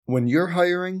When you're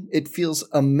hiring, it feels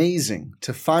amazing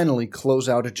to finally close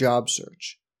out a job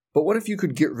search. But what if you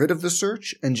could get rid of the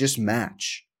search and just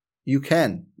match? You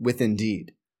can with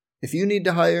Indeed. If you need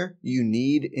to hire, you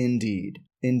need Indeed.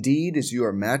 Indeed is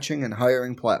your matching and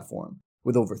hiring platform.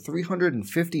 With over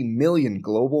 350 million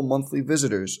global monthly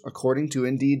visitors, according to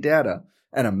Indeed data,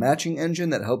 and a matching engine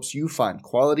that helps you find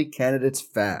quality candidates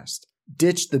fast.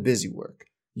 Ditch the busy work.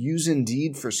 Use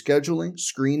Indeed for scheduling,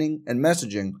 screening, and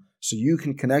messaging so you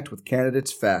can connect with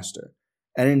candidates faster.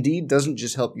 And Indeed doesn't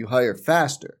just help you hire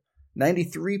faster.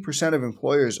 93% of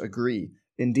employers agree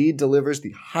Indeed delivers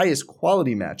the highest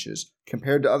quality matches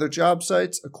compared to other job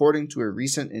sites, according to a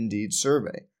recent Indeed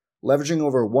survey. Leveraging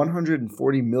over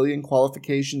 140 million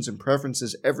qualifications and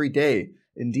preferences every day,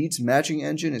 Indeed's matching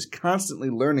engine is constantly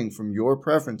learning from your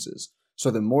preferences, so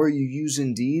the more you use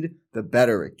Indeed, the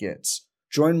better it gets.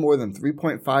 Join more than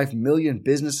 3.5 million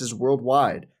businesses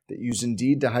worldwide that use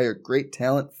Indeed to hire great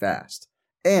talent fast.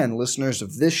 And listeners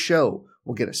of this show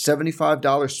will get a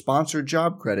 $75 sponsored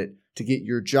job credit to get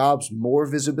your jobs more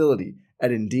visibility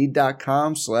at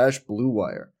Indeed.com/Blue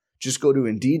Wire. Just go to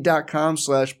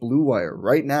Indeed.com/Blue Wire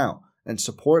right now and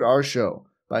support our show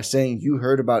by saying you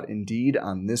heard about Indeed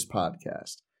on this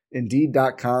podcast.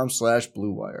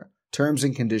 Indeed.com/Blue Wire. Terms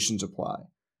and conditions apply.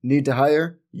 Need to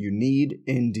hire? You need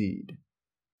Indeed.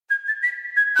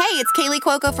 Hey, it's Kaylee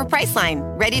Cuoco for Priceline.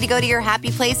 Ready to go to your happy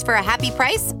place for a happy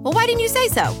price? Well, why didn't you say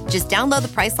so? Just download the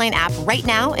Priceline app right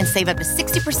now and save up to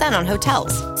 60% on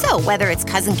hotels. So whether it's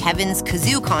Cousin Kevin's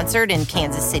Kazoo Concert in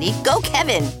Kansas City, go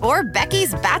Kevin, or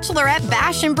Becky's Bachelorette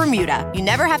Bash in Bermuda, you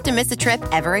never have to miss a trip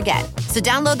ever again. So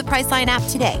download the Priceline app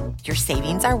today. Your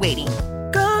savings are waiting.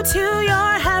 Go to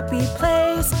your happy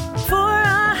place for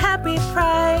a happy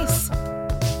price.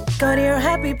 Go to your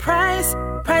happy price,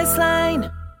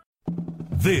 Priceline.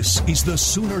 This is the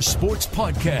Sooner Sports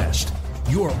Podcast,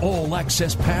 your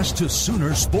all-access pass to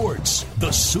Sooner Sports.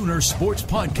 The Sooner Sports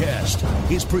Podcast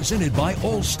is presented by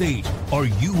Allstate. Are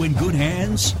you in good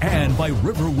hands? And by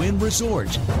Riverwind Resort.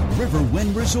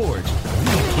 Riverwind Resort,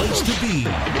 the place to be.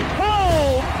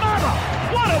 Oh, mama!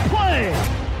 What a play!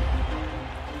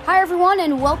 Hi, everyone,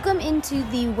 and welcome into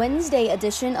the Wednesday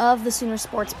edition of the Sooner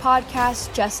Sports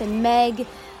Podcast. Jess and Meg.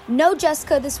 No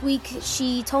Jessica this week.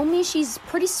 She told me she's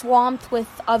pretty swamped with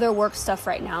other work stuff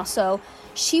right now, so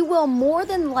she will more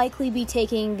than likely be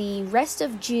taking the rest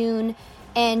of June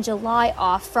and July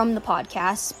off from the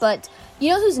podcast. But you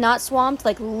know who's not swamped,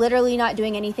 like literally not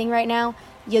doing anything right now?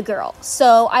 Your girl.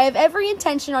 So I have every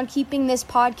intention on keeping this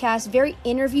podcast very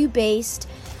interview-based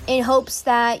in hopes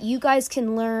that you guys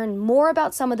can learn more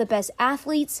about some of the best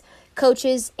athletes,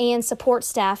 coaches, and support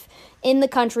staff in the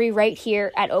country right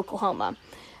here at Oklahoma.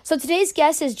 So today's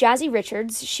guest is Jazzy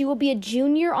Richards. She will be a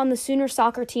junior on the Sooner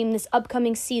soccer team this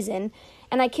upcoming season,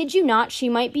 and I kid you not, she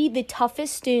might be the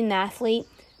toughest student athlete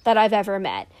that I've ever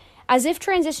met. As if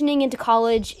transitioning into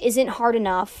college isn't hard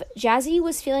enough, Jazzy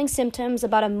was feeling symptoms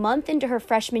about a month into her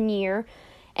freshman year,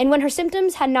 and when her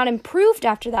symptoms had not improved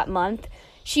after that month,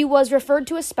 she was referred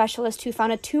to a specialist who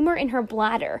found a tumor in her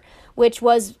bladder, which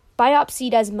was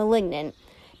biopsied as malignant.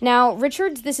 Now,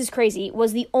 Richards, this is crazy,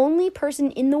 was the only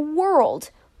person in the world,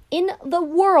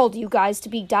 you guys, to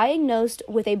be diagnosed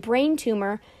with a brain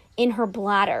tumor in her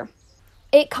bladder.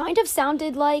 It kind of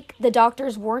sounded like the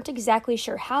doctors weren't exactly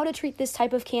sure how to treat this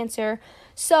type of cancer,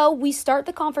 so we start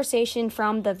the conversation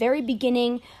from the very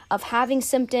beginning of having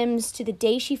symptoms to the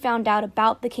day she found out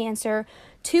about the cancer,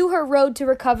 to her road to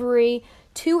recovery,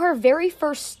 to her very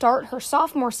first start, her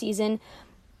sophomore season,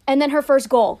 and then her first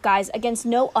goal, guys, against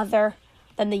no other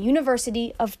than the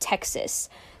University of Texas.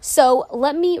 So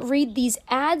let me read these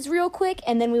ads real quick,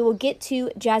 and then we will get to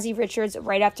Jazzy Richards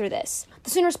right after this. The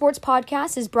Sooner Sports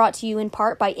Podcast is brought to you in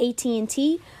part by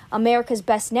AT&T, America's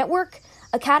Best Network,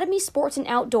 Academy Sports and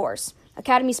Outdoors.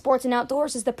 Academy Sports and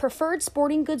Outdoors is the preferred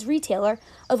sporting goods retailer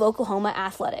of Oklahoma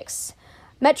athletics.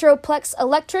 Metroplex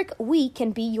Electric, we can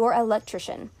be your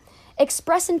electrician.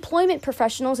 Express Employment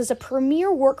Professionals is a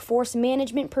premier workforce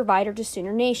management provider to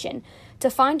Sooner Nation.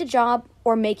 To find a job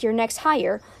or make your next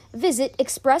hire, visit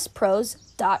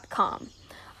expresspros.com.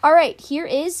 All right, here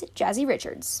is Jazzy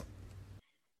Richards.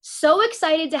 So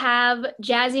excited to have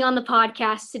Jazzy on the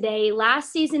podcast today.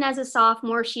 Last season as a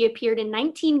sophomore, she appeared in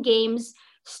 19 games,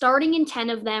 starting in 10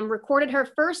 of them, recorded her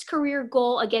first career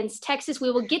goal against Texas.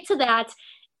 We will get to that,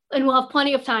 and we'll have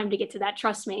plenty of time to get to that,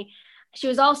 trust me. She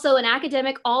was also an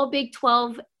academic All-Big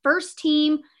 12 first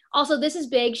team. Also, this is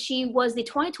big. She was the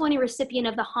 2020 recipient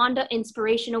of the Honda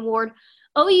Inspiration Award.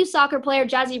 OU soccer player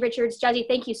Jazzy Richards. Jazzy,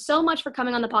 thank you so much for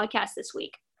coming on the podcast this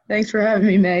week. Thanks for having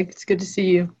me, Meg. It's good to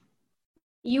see you.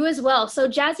 You as well. So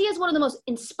Jazzy is one of the most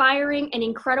inspiring and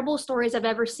incredible stories I've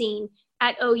ever seen.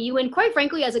 at OU and quite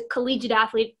frankly as a collegiate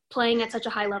athlete playing at such a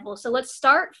high level. So let's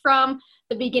start from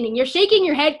the beginning. You're shaking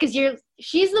your head because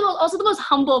she's also the most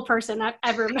humble person I've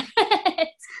ever met.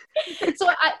 So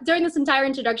during this entire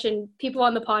introduction, people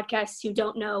on the podcast who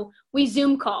don't know, we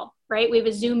Zoom call, right? We have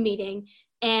a Zoom meeting.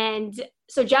 And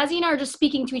so Jazzy and I are just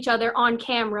speaking to each other on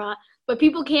camera, but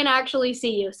people can't actually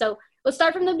see you. So let's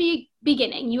start from the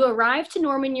beginning. You arrived to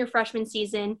Norman your freshman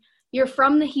season. You're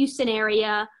from the Houston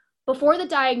area. Before the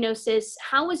diagnosis,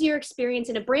 how was your experience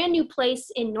in a brand new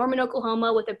place in Norman,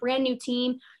 Oklahoma with a brand new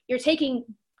team? You're taking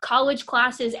college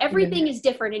classes. Everything is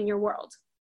different in your world.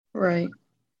 Right.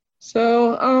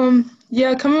 So,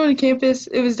 coming on campus,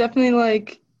 it was definitely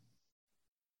like,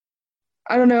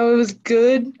 I don't know, it was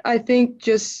good. I think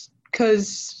just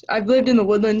because I've lived in the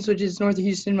Woodlands, which is north of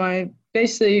Houston,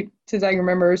 basically since I can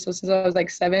remember, so since I was like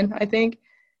 7, I think.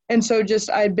 And so just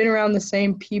I'd been around the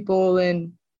same people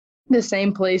and the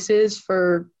same places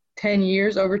for 10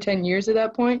 years, over 10 years at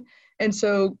that point. And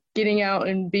so getting out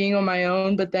and being on my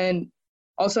own, but then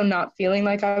also not feeling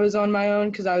like I was on my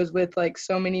own because I was with like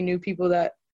so many new people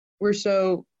that were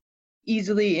so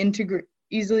easily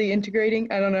integrating.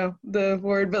 I don't know the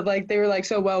word, but like they were like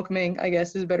so welcoming, I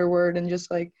guess is a better word. And just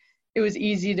like it was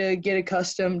easy to get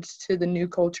accustomed to the new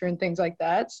culture and things like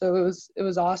that. So it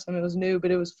was awesome. It was new,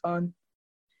 but it was fun.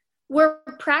 Were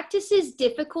practices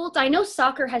difficult? I know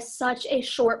soccer has such a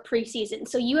short preseason,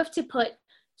 so you have to put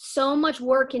so much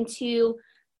work into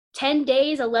 10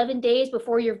 days, 11 days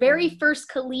before your very first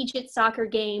collegiate soccer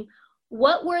game.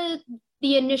 What were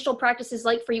the initial practices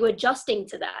like for you adjusting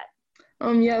to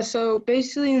that? So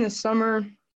basically in the summer,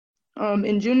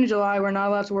 in June and July, we're not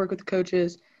allowed to work with the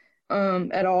coaches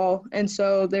at all. And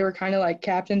so they were kind of like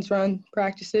captains run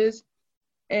practices,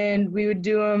 and we would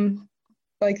do them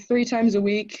like 3 times a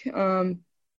week.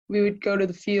 We would go to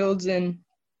the fields and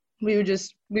we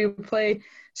would play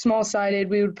small-sided.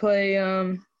 We would play,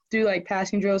 do like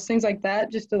passing drills, things like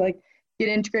that, just to like get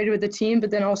integrated with the team.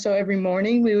 But then also every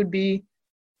morning we would be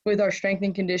with our strength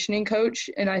and conditioning coach.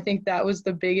 And I think that was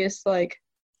the biggest like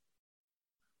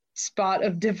spot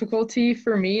of difficulty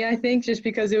for me, I think, just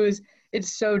because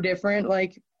it's so different.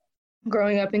 Like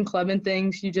growing up in club and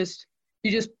things, you just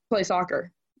play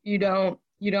soccer. You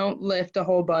don't lift a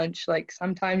whole bunch. Like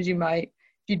sometimes you might,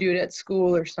 if you do it at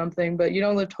school or something, but you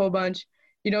don't lift a whole bunch.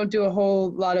 You don't do a whole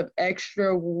lot of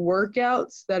extra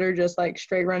workouts that are just like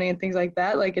straight running and things like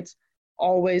that. Like it's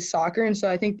always soccer. And so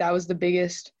I think that was the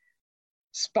biggest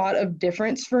spot of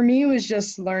difference for me, was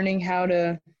just learning how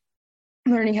to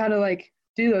like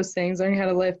do those things, learning how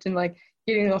to lift, and like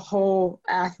getting the whole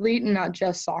athlete and not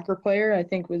just soccer player, I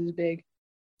think was big.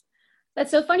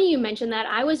 That's so funny you mentioned that.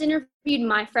 I was interviewed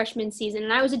my freshman season,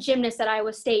 and I was a gymnast at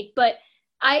Iowa State, but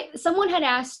someone had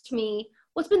asked me,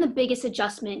 what's been the biggest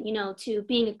adjustment, to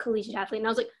being a collegiate athlete? And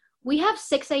I was like, we have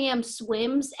 6 a.m.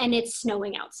 swims and it's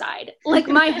snowing outside. Like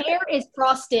my hair is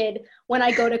frosted when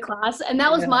I go to class. And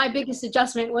that was my biggest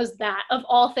adjustment, was that, of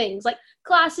all things. Like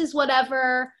classes,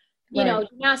 whatever, you know,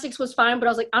 gymnastics was fine, but I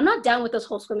was like, I'm not down with this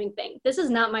whole swimming thing. This is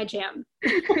not my jam.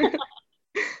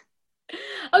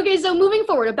 Okay, so moving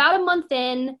forward, about a month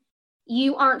in,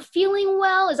 you aren't feeling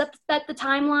well. Is that the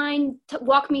timeline?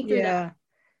 Walk me through that.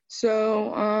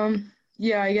 So,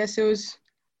 I guess it was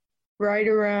right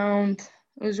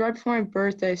before my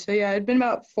birthday. So yeah, it'd been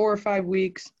about 4 or 5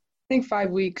 weeks. I think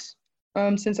 5 weeks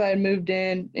since I had moved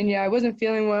in. And yeah, I wasn't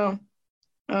feeling well.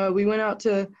 We went out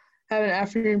to have an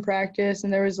afternoon practice,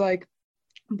 and there was like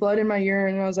blood in my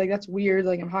urine. And I was like, that's weird.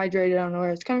 Like I'm hydrated. I don't know where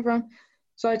it's coming from.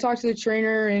 So I talked to the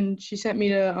trainer, and she sent me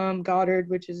to Goddard,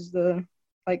 which is the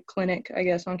like clinic, I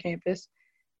guess, on campus.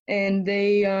 And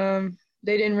they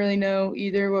didn't really know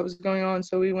either what was going on.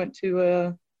 So we went to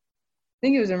I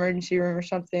think it was an emergency room or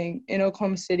something in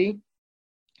Oklahoma City.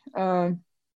 And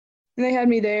they had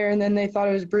me there, and then they thought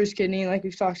it was bruised kidney, like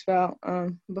we've talked about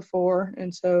before.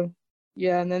 And so,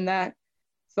 yeah, and then that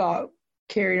thought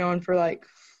carried on for like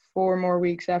 4 more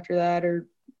weeks after that, or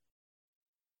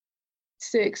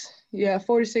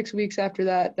 4 to 6 weeks after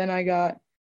that. Then I got,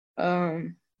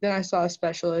 then I saw a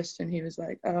specialist, and he was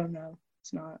like, oh no,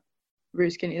 it's not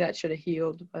bruised kidney. That should have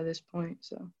healed by this point.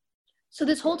 So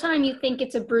this whole time you think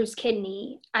it's a bruised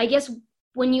kidney. I guess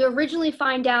when you originally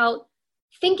find out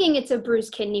thinking it's a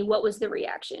bruised kidney, what was the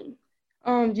reaction?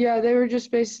 They were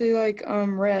just basically like,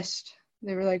 rest.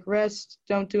 They were like, rest,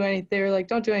 don't do anything. They were like,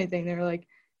 don't do anything. They were like,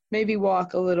 maybe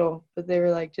walk a little, but they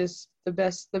were like, just the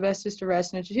best is to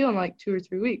rest, and it should heal in like 2 or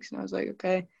 3 weeks. And I was like,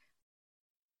 okay.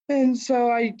 And so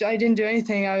I didn't do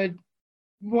anything. I would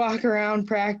walk around,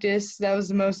 practice. That was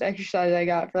the most exercise I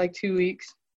got for like 2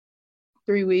 weeks,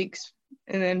 3 weeks,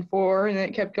 and then 4, and then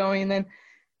it kept going. And then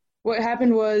what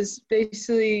happened was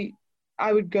basically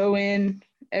I would go in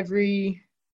it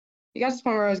got to the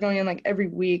point where I was going in like every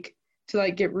week to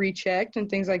like get rechecked and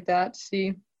things like that to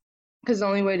see, because the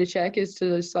only way to check is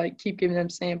to just like keep giving them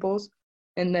samples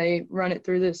and they run it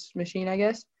through this machine, I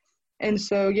guess. And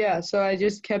so, yeah, so I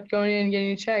just kept going in and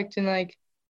getting checked, and like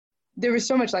there was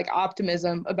so much like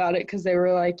optimism about it because they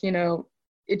were like, you know,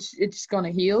 it's going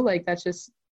to heal. Like that's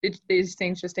just, these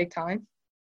things just take time.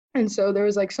 And so there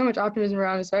was like so much optimism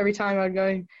around it. So every time I would go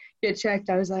and get checked,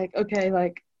 I was like, okay,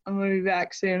 like I'm going to be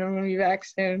back soon. I'm going to be back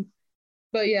soon.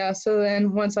 But yeah, so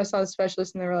then once I saw the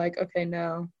specialist and they were like, okay,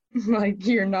 no, like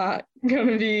you're not going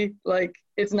to be like,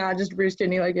 it's not just bruised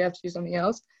kidney, like you have to do something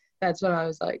else. That's when I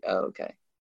was like, oh, okay,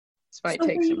 this might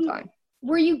take some time.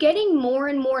 Were you getting more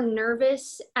and more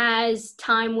nervous as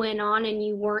time went on and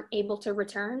you weren't able to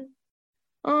return?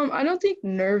 I don't think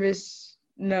nervous.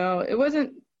 No, it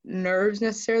wasn't nerves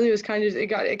necessarily. It was kind of,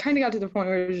 it kind of got to the point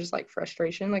where it was just like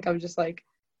frustration. Like I was just like,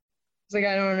 it's like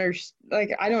I don't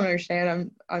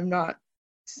understand. I'm not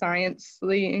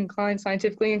scientifically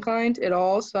inclined at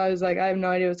all. So I was like, I have no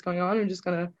idea what's going on. I'm just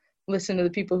gonna listen to the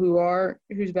people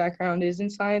whose background is in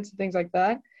science and things like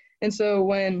that. And so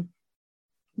when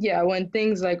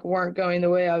things like weren't going the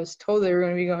way I was told they were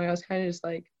going to be going, I was kind of just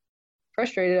like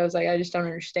frustrated. I was like, I just don't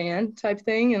understand type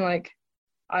thing. And like,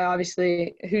 I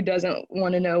obviously, who doesn't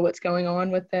want to know what's going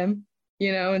on with them,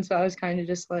 you know? And so I was kind of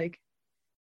just like,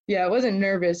 yeah, I wasn't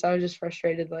nervous. I was just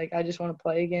frustrated. Like, I just want to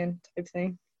play again type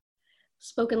thing.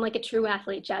 Spoken like a true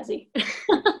athlete, Jazzy.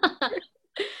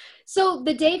 So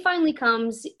the day finally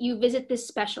comes, you visit this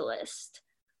specialist.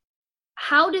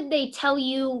 How did they tell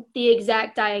you the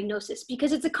exact diagnosis?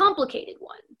 Because it's a complicated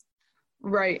one.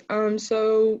 Right.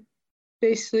 So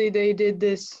basically they did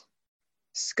this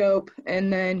scope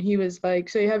and then he was like,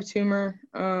 so you have a tumor,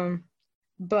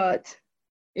 but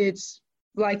it's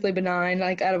likely benign.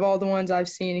 Like out of all the ones I've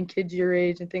seen in kids your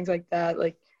age and things like that,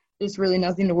 like there's really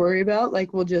nothing to worry about.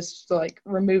 Like we'll just like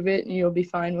remove it and you'll be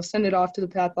fine. We'll send it off to the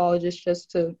pathologist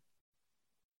just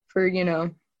for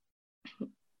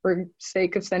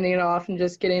sake of sending it off and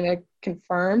just getting it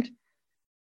confirmed.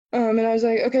 And I was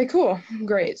like, okay, cool,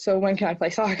 great. So when can I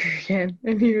play soccer again?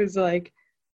 And he was like,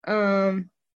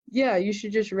 yeah, you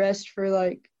should just rest for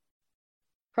like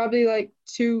probably like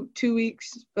two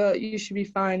weeks, but you should be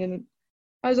fine. And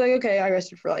I was like, okay, I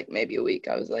rested for like maybe a week.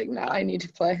 I was like, nah, I need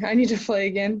to play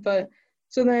again. But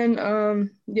so then,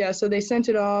 so they sent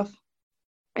it off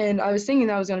and I was thinking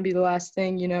that was going to be the last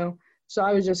thing, you know? So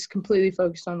I was just completely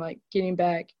focused on like getting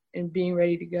back and being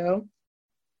ready to go.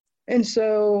 And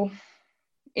so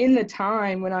in the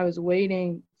time when I was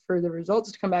waiting for the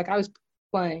results to come back, I was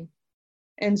playing.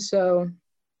 And so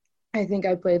I think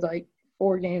I played like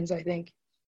 4 games, I think.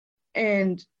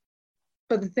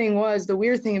 But the thing was, the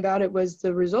weird thing about it was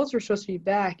the results were supposed to be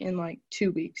back in like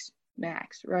 2 weeks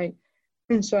max, right?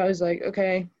 And so I was like,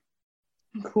 okay,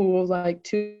 cool, like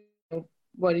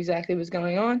what exactly was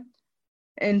going on.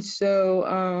 And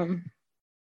so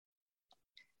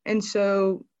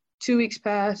 2 weeks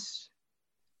passed,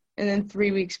 and then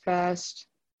 3 weeks passed,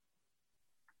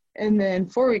 and then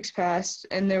 4 weeks passed,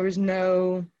 and there was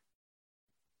no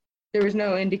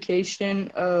indication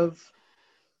of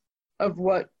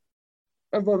what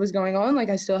was going on. Like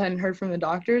I still hadn't heard from the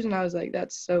doctors, and I was like,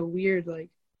 that's so weird. Like,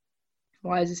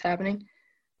 why is this happening?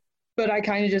 But I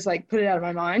kind of just like put it out of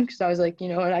my mind because I was like, you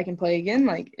know what, I can play again.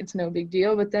 Like it's no big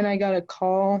deal. But then I got a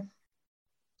call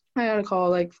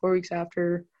like 4 weeks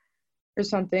after or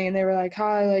something, and they were like,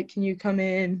 hi, like, can you come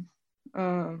in?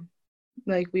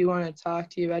 Like we want to talk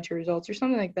to you about your results or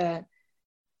something like that.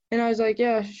 And I was like,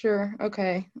 yeah, sure,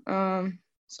 okay. So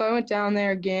I went down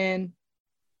there again,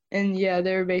 and yeah,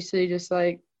 they were basically just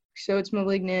like, so it's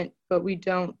malignant, but we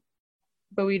don't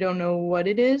know what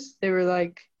it is. They were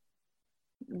like,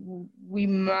 we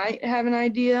might have an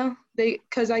idea.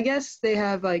 Because I guess they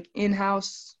have like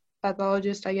in-house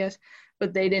pathologists, I guess,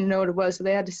 but they didn't know what it was, so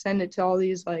they had to send it to all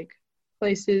these like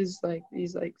places, like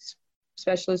these like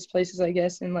specialist places, I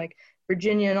guess, in like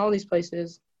Virginia and all these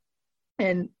places,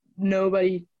 and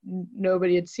nobody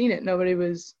had seen it. Nobody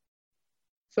was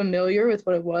familiar with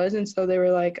what it was, and so they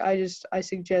were like, I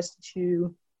suggest that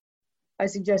you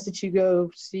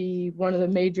go see one of the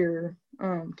major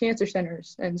cancer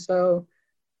centers. And so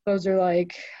those are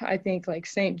like, I think like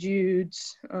St.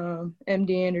 Jude's,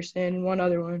 MD Anderson, and one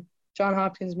other one, John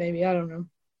Hopkins maybe, I don't know,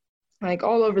 like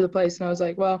all over the place. And I was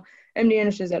like, well, MD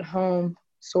Anderson's at home,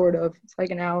 sort of. It's like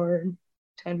an hour and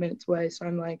 10 minutes away. So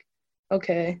I'm like,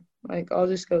 okay, like I'll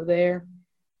just go there.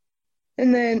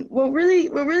 And then what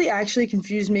really actually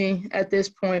confused me at this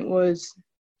point was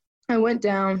I went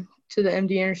down to the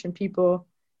MD Anderson people,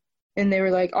 And they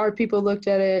were like, our people looked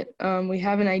at it. We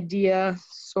have an idea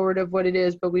sort of what it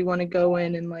is, but we want to go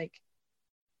in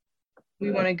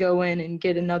and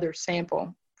get another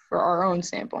sample for our own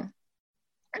sample.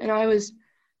 And I was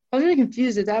really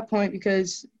confused at that point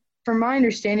because from my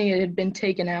understanding, it had been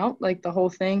taken out, like the whole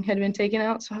thing had been taken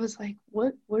out. So I was like,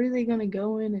 what are they going to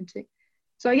go in and take?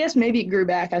 So I guess maybe it grew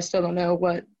back. I still don't know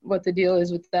what the deal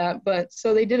is with that. But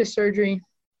so they did a surgery.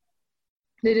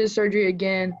 They did a surgery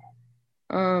again.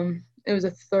 It was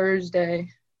a Thursday.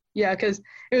 Yeah, because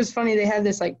it was funny. They had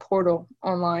this like portal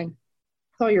online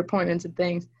with all your appointments and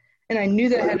things. And I knew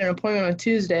that I had an appointment on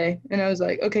Tuesday. And I was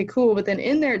like, okay, cool. But then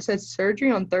in there it says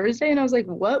surgery on Thursday. And I was like,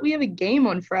 what? We have a game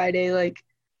on Friday. Like,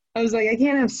 I was like, I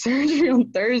can't have surgery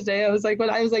on Thursday. I was like,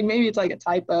 maybe it's like a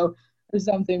typo or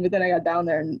something. But then I got down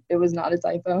there and it was not a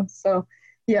typo. So,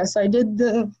 yeah, so I did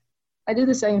the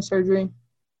second surgery.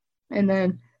 And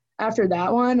then after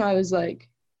that one, I was like,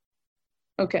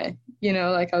 okay,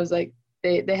 I was like,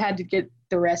 they had to get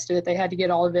the rest of it. They had to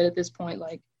get all of it at this point.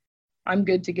 Like, I'm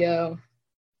good to go.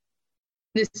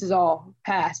 This is all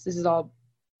past. This is all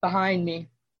behind me.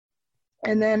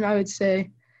 And then I would say,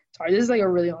 sorry, this is like a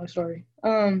really long story.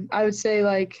 I would say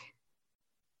like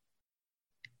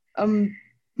a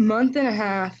month and a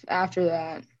half after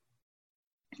that.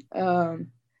 And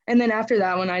then after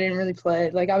that one, I didn't really play.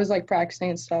 Like, I was like practicing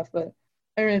and stuff, but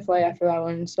I didn't really play after that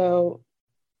one. So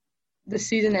the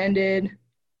season ended.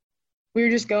 We were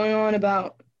just going on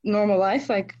about normal life.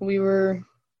 Like, we were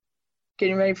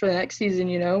getting ready for the next season,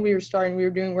 we were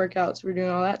doing workouts, we were doing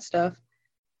all that stuff.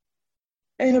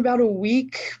 And about a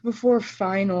week before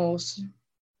finals,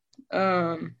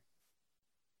 I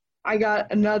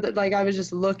got another, like, I was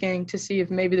just looking to see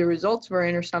if maybe the results were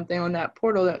in or something on that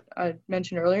portal that I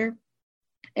mentioned earlier.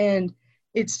 And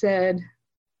it said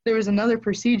there was another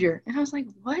procedure. And I was like,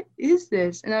 what is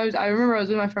this? And I remember I was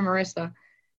with my friend Marissa,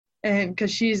 and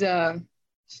because she's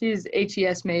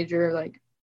HES major, like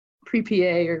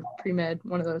pre-PA or pre-med,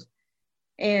 one of those.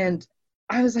 And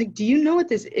I was like, do you know what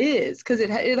this is? Because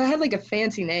it had like a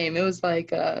fancy name. It was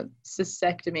like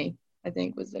cystectomy, I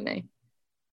think was the name.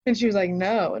 And she was like,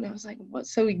 no. And I was like, what?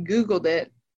 So we Googled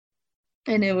it.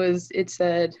 And it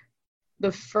said there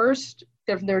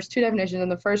was two definitions.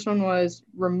 And the first one was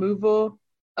removal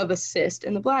of a cyst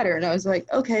in the bladder. And I was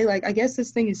like, okay, like, I guess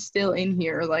this thing is still in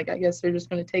here. Like, I guess they're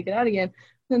just going to take it out again.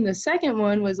 Then the second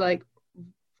one was like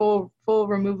full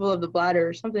removal of the bladder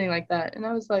or something like that. And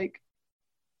I was like,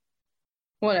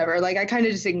 whatever. Like, I kind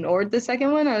of just ignored the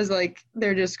second one. I was like,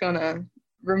 they're just going to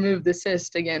remove the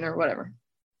cyst again or whatever.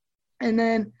 And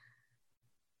then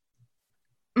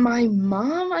my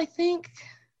mom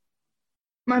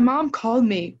called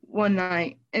me one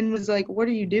night and was like, what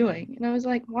are you doing? And I was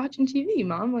like, watching TV,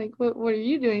 Mom. Like, what are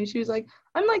you doing? She was like,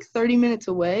 I'm like 30 minutes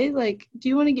away. Like, do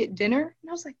you want to get dinner? And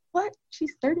I was like, what?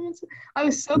 She's 30 minutes away? I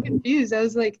was so confused. I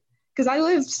was like, because I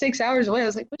live 6 hours away. I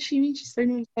was like, what does she mean she's 30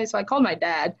 minutes away? So I called my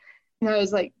dad. And I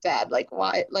was like, Dad, like,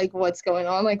 why? Like, what's going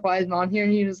on? Like, why is Mom here?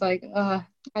 And he was like,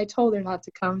 I told her not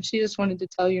to come. She just wanted to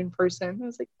tell you in person. I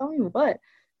was like, tell me what?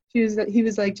 He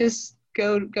was like, just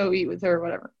go eat with her or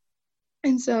whatever.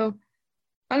 And so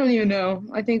I don't even know.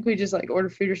 I think we just like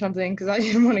ordered food or something because I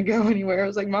didn't want to go anywhere. I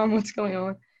was like, Mom, what's going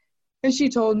on? And she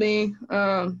told me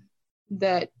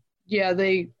that, yeah,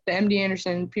 the MD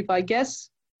Anderson people, I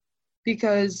guess,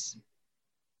 because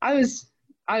I was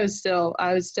still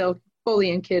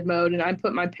fully in kid mode, and I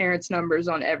put my parents' numbers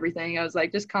on everything. I was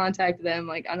like, just contact them.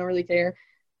 Like, I don't really care.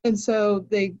 And so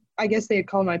I guess they had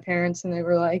called my parents, and they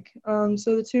were like,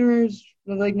 so the tumor's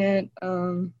malignant,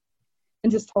 and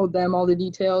just told them all the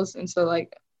details. And so,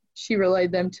 like, she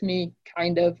relayed them to me,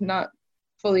 kind of, not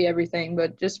fully everything,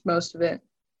 but just most of it.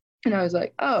 And I was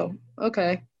like, oh,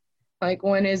 okay. Like,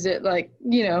 when is it, like,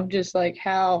 just like,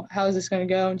 how is this going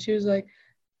to go? And she was like,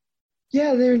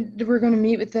 yeah, we're going to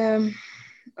meet with them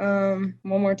one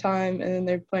more time, and then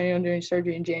they're planning on doing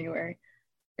surgery in January.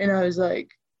 And I was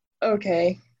like,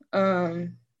 okay,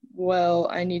 well,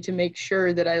 I need to make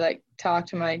sure that I, like, talk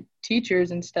to my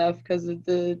teachers and stuff, because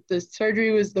the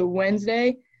surgery was the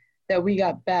Wednesday that we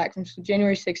got back from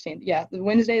January 16th. Yeah, the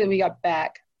Wednesday that we got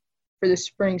back for the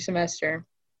spring semester.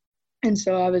 And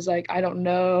so I was like, I don't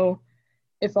know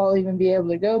if I'll even be able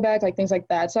to go back, like, things like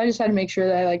that. So I just had to make sure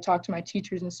that I, like, talked to my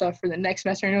teachers and stuff for the next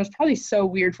semester. And it was probably so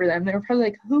weird for them. They were probably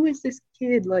like, who is this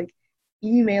kid, like,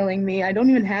 emailing me? I don't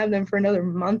even have them for another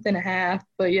month and a half.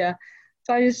 But yeah,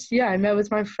 so I met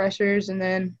with my freshers, and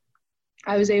then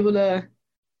I was able to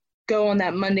go on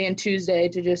that Monday and Tuesday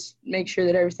to just make sure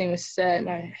that everything was set, and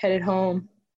I headed home.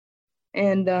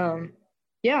 And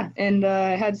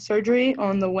I had surgery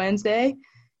on the Wednesday,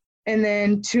 and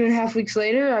then 2.5 weeks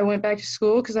later I went back to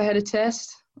school because I had a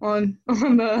test on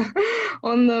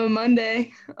the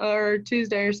Monday or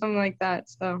Tuesday or something like that.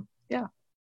 So yeah.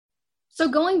 So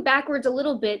going backwards a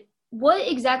little bit, what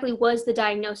exactly was the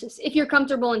diagnosis, if you're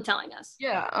comfortable in telling us?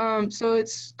 Yeah. So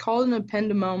it's called an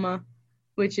ependymoma,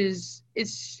 which is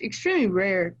it's extremely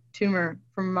rare tumor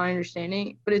from my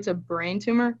understanding, but it's a brain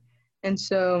tumor, and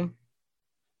so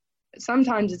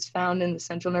sometimes it's found in the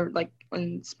central nerve, like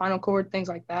in spinal cord, things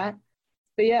like that.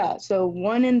 But yeah, so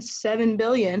 1 in 7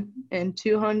 billion and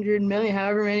 200 million,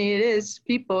 however many it is,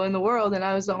 people in the world, and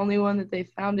I was the only one that they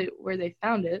found it where they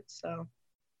found it. So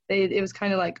it was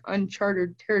kind of like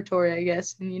uncharted territory, I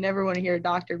guess. And you never want to hear a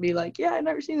doctor be like, "Yeah, I've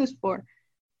never seen this before."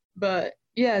 But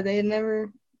yeah, they had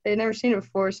never seen it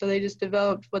before, so they just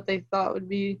developed what they thought would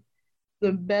be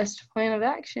the best plan of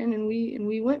action, and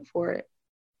we went for it.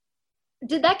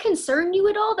 Did that concern you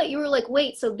at all, that you were like,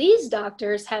 wait, so these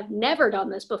doctors have never done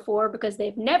this before because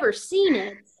they've never seen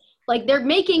it? Like, they're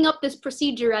making up this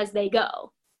procedure as they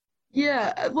go.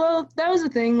 Yeah, well, that was the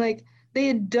thing. Like, they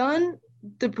had done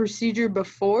the procedure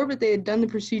before, but they had done the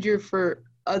procedure for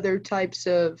other types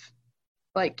of,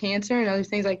 like, cancer and other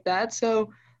things like that.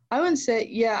 So I wouldn't say,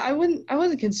 yeah, I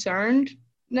wasn't concerned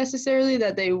necessarily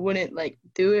that they wouldn't, like,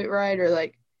 do it right or,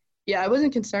 like, yeah, I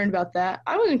wasn't concerned about that.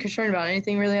 I wasn't concerned about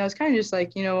anything really. I was kind of just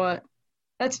like, you know what,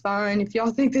 that's fine. If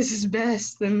y'all think this is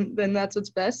best, then that's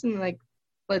what's best, and like,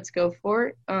 let's go for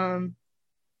it.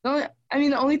 The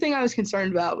only thing I was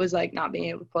concerned about was like not being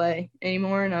able to play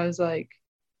anymore, and I was like,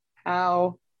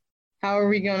 how are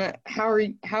we gonna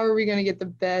get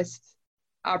the best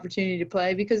opportunity to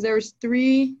play? Because there were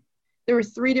three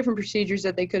different procedures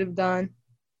that they could have done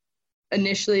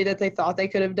initially that they thought they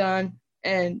could have done,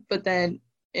 but then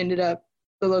ended up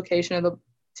the location of the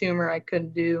tumor I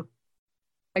couldn't do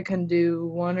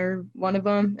one of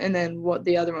them, and then what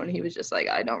the other one he was just like,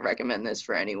 I don't recommend this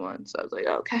for anyone. So I was like,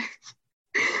 okay.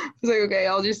 I was like, okay,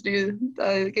 I'll just do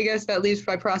I guess that leaves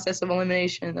my process of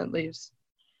elimination. That leaves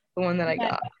the one that I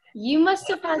got. You must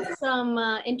have had some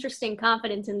interesting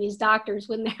confidence in these doctors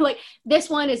when they're like, this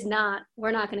one is not,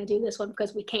 we're not going to do this one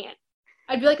because we can't.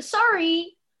 I'd be like,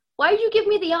 sorry, why did you give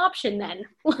me the option then?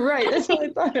 Right, that's what I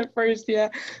thought at first, yeah.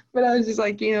 But I was just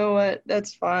like, you know what,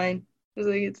 that's fine. I was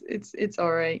like, it's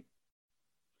all right.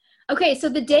 Okay, so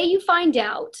the day you find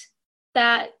out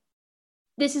that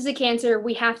this is a cancer,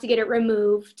 we have to get it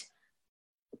removed,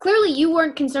 clearly you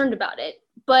weren't concerned about it,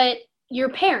 but your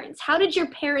parents, how did your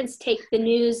parents take the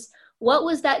news? What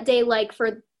was that day like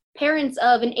for parents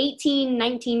of an 18,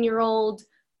 19-year-old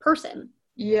person?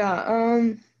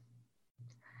 Yeah,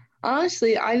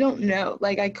 honestly, I don't know.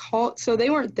 Like, I called, so they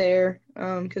weren't there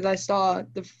because I saw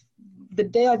the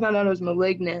day I found out it was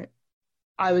malignant,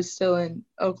 I was still in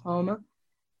Oklahoma.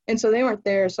 And so they weren't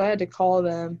there, so I had to call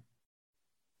them.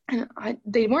 And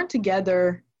they weren't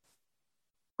together.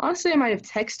 Honestly, I might have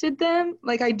texted them.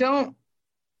 Like, I don't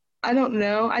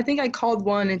know. I think I called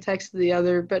one and texted the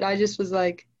other, but I just was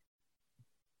like,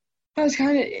 I was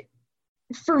kind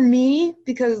of, for me,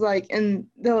 because, like, and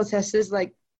they'll attest this,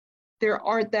 like, there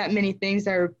aren't that many things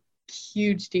that are a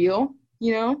huge deal,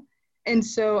 you know? And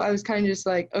so I was kind of just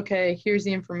like, okay, here's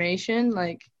the information,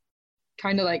 like,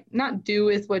 kind of like, not do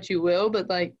with what you will, but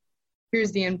like,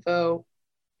 here's the info.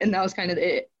 And that was kind of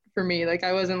it for me. Like,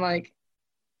 I don't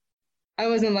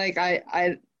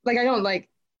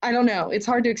know. It's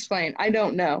hard to explain. I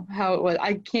don't know how it was.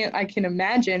 I can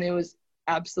imagine it was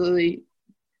absolutely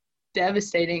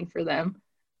devastating for them,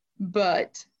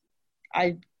 but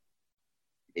I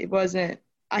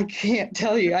can't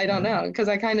tell you. I don't know. Cause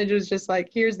I kind of was just like,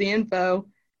 here's the info.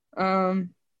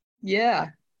 Yeah.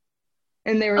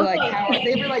 And they were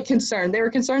like concerned. They were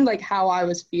concerned like how I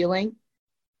was feeling.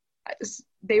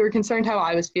 They were concerned how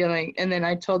I was feeling. And then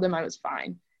I told them I was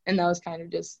fine. And that was kind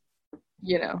of just,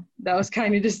 you know, that was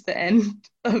kind of just the end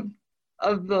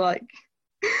of the, like,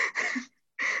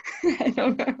 I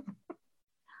don't know.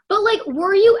 But, like,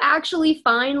 were you actually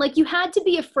fine? Like, you had to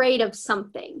be afraid of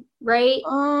something, right?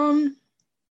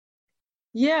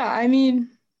 Yeah, I mean,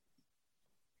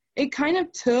 it kind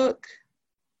of took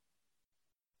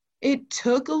a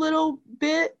little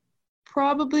bit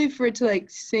probably for it to, like,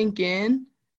 sink in.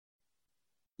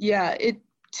 Yeah, it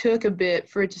took a bit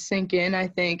for it to sink in, I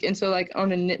think. And so, like,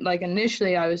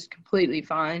 initially I was completely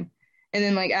fine. And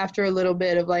then, like, after a little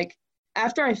bit of, like,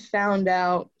 after I found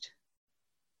out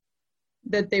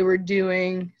that they were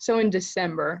doing, so in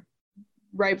December,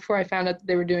 right before I found out that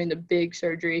they were doing the big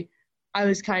surgery, I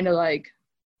was kind of like,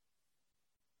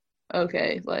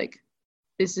 okay, like,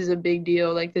 this is a big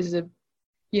deal. Like, this is a,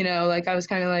 you know, like, I was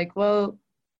kind of like, well,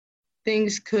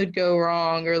 things could go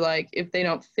wrong, or like, if they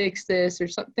don't fix this or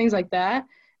things like that.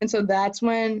 And so that's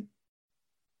when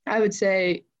I would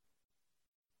say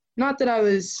not that I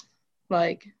was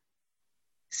like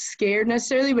scared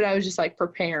necessarily, but I was just like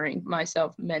preparing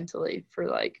myself mentally for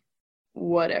like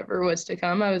whatever was to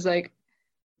come. I was like,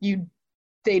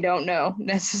 they don't know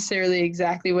necessarily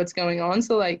exactly what's going on.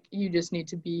 So like, you just need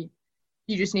to be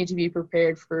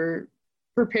prepared for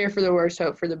the worst,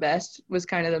 hope for the best was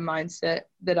kind of the mindset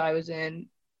that I was in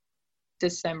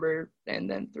December and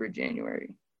then through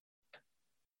January.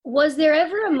 Was there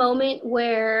ever a moment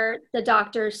where the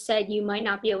doctors said you might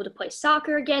not be able to play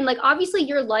soccer again? Like, obviously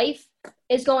your life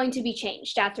is going to be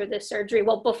changed after this surgery.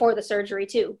 Well, before the surgery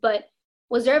too, but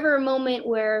was there ever a moment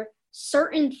where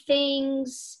certain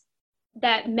things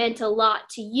that meant a lot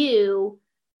to you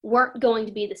weren't going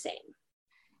to be the same?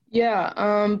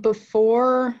 Yeah,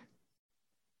 before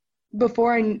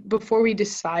we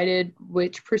decided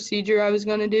which procedure I was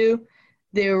going to do,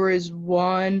 there was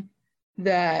one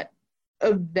that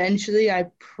eventually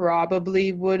I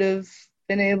probably would have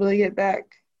been able to get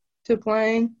back to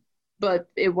playing, but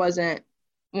it wasn't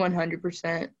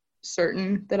 100%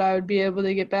 certain that I would be able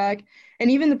to get back.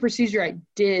 And even the procedure I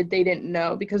did, they didn't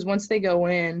know, because once they go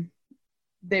in,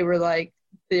 they were like,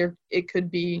 it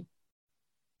could be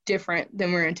different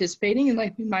than we're anticipating, and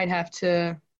like we might have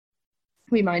to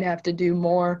do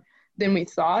more than we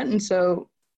thought. And so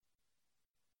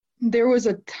there was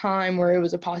a time where it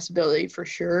was a possibility for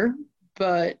sure,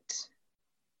 but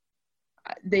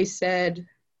they said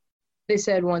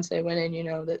once they went in,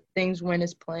 that things went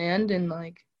as planned, and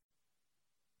like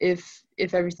if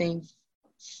everything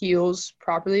heals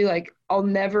properly, like I'll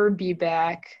never be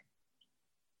back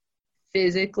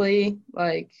physically,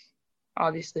 like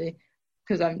obviously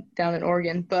because I'm down in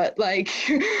Oregon, but like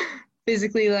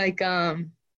physically, like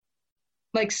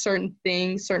certain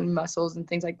things, certain muscles and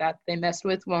things like that they messed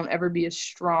with won't ever be as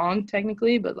strong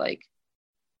technically, but like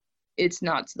it's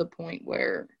not to the point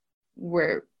where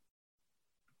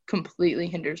completely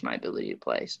hinders my ability to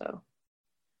play. So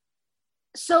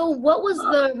what was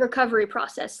the recovery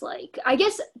process like? I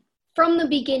guess from the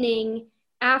beginning,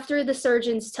 after the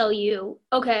surgeons tell you,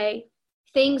 okay,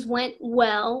 things went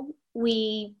well,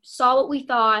 we saw what we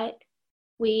thought,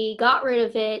 we got rid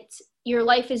of it, your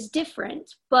life is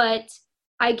different. But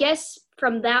I guess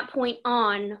from that point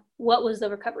on, what was the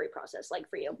recovery process like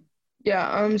for you?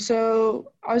 Yeah,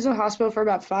 so I was in the hospital for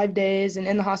about 5 days, and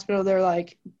in the hospital they're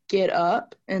like, get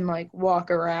up and like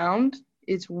walk around.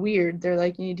 It's weird. They're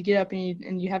like, you need to get up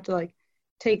and you have to like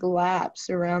take laps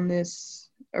around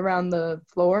the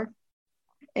floor.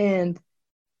 And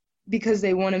because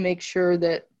they want to make sure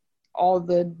that all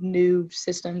the new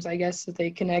systems, I guess, that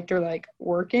they connect are like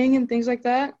working and things like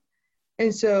that.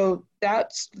 And so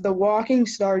that's the walking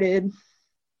started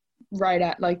right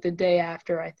at like the day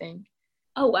after, I think.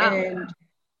 Oh, wow. And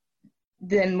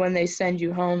then when they send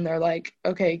you home, they're like,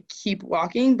 okay, keep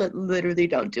walking, but literally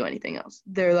don't do anything else.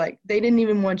 They're like, they didn't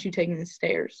even want you taking the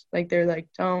stairs. Like,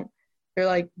 don't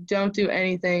do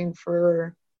anything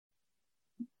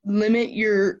limit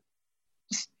your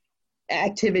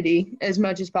activity as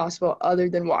much as possible other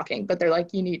than walking. But they're like,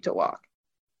 you need to walk.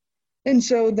 And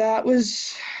so that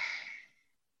was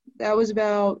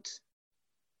about,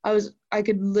 I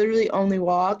could literally only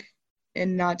walk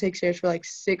and not take stairs for like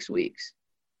 6 weeks.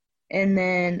 And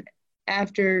then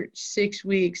after 6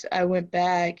 weeks, I went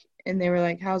back and they were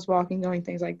like, how's walking going?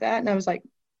 Things like that. And I was like,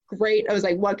 great. I was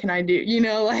like, what can I do?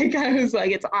 Like, I was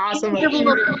like, it's awesome. Like, I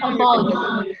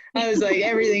was like,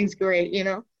 everything's great,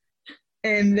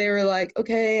 And they were like,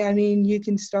 okay, I mean, you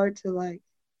can start to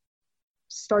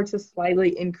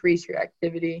slightly increase your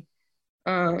activity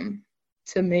to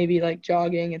maybe like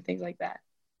jogging and things like that.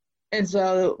 And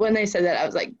so when they said that, I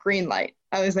was like, green light.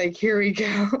 I was like, here we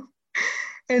go.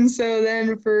 And so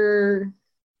then for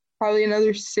probably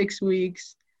another 6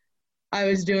 weeks, I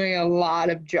was doing a lot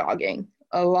of jogging.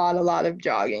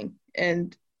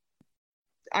 And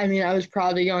I mean, I was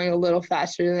probably going a little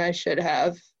faster than I should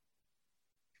have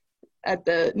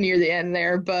near the end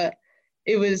there, but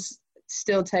it was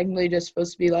still technically just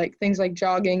supposed to be like things like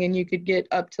jogging, and you could get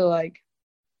up to like,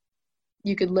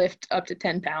 you could lift up to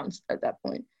 10 pounds at that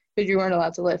point, because you weren't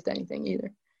allowed to lift anything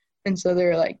either. And so they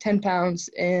were like 10 pounds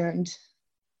and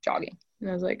jogging. And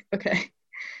I was like, okay.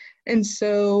 And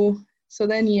so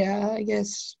then, yeah, I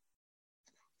guess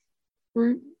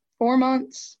 4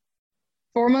 months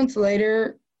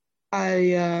later,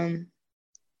 I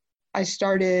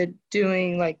started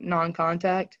doing like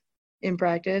non-contact in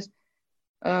practice.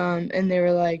 And they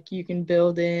were like, you can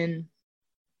build in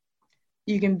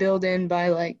by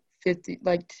like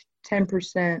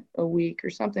 10% a week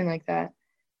or something like that.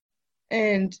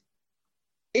 And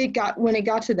when it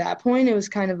got to that point, it was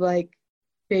kind of like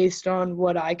based on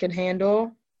what I could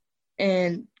handle.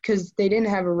 And because they didn't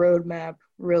have a roadmap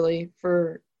really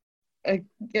for a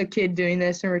kid doing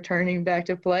this and returning back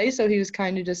to play. So he was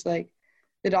kind of just like,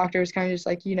 the doctor was kind of just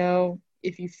like,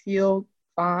 if you feel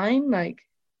fine, like,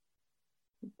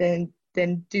 then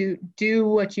do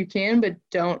what you can, but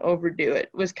don't overdo it,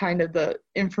 was kind of the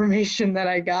information that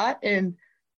I got. And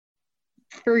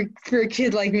for a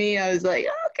kid like me, I was like,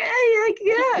 okay, like,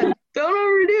 yeah, don't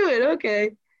overdo it.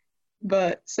 Okay.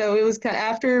 But so it was kind of,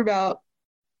 after about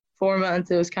 4 months,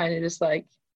 it was kind of just like,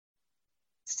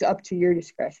 it's up to your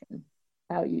discretion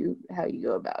how you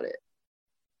go about it.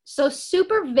 So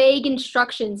super vague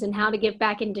instructions on how to get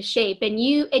back into shape, and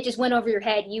it just went over your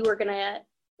head. You were gonna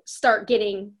start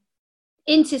getting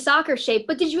into soccer shape,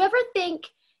 but did you ever think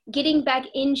getting back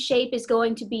in shape is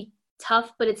going to be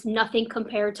tough, but it's nothing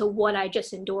compared to what I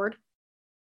just endured?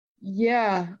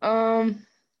 Yeah.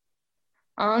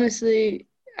 Honestly,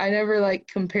 I never like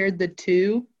compared the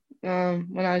two.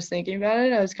 When I was thinking about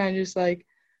it, I was kind of just like,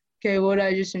 okay, what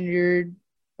I just endured,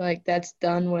 like, that's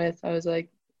done with. I was like,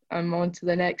 I'm on to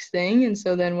the next thing. And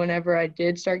so then whenever I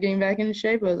did start getting back into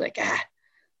shape, I was like,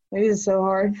 this is so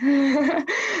hard. I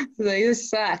was like, this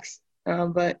sucks.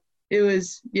 But it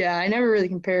was, I never really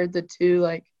compared the two,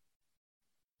 like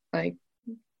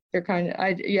they're kind of,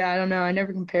 I don't know. I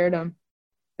never compared them.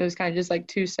 It was kind of just like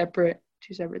two separate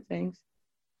things.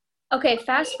 Okay,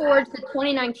 fast forward to the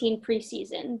 2019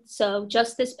 preseason. So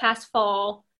just this past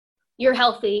fall, you're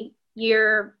healthy.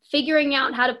 You're figuring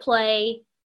out how to play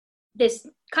this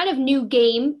kind of new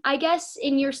game, I guess,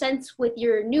 in your sense, with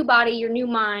your new body, your new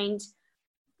mind.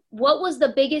 What was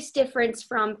the biggest difference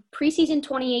from preseason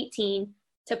 2018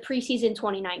 to preseason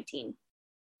 2019?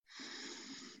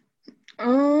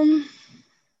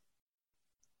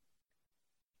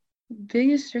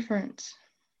 Biggest difference.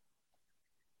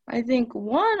 I think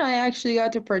one, I actually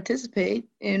got to participate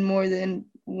in more than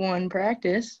one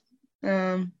practice.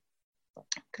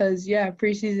 Because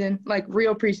preseason, like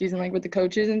real preseason, like with the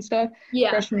coaches and stuff.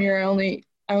 Yeah. Freshman year, I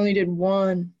only did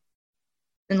one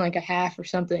and like a half or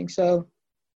something. So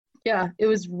it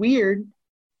was weird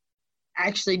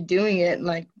actually doing it,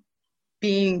 like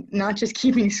being, not just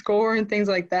keeping score and things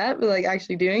like that, but like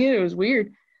actually doing it. It was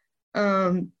weird.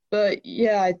 But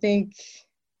I think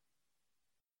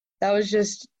that was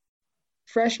just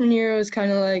freshman year. It was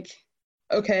kind of like,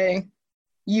 okay,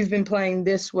 you've been playing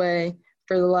this way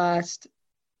for the last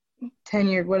 10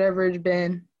 years, whatever it's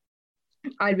been.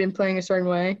 I'd been playing a certain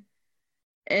way.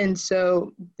 And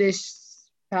so this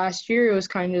past year, it was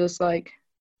kind of just like,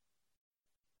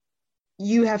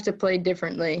 you have to play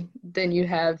differently than you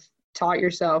have taught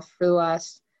yourself for the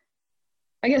last,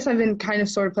 I guess I've been kind of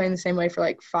sort of playing the same way for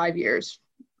like 5 years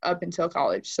up until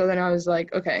college. So then I was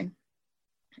like, okay,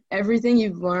 everything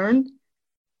you've learned,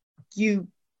 you're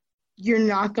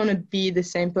not going to be the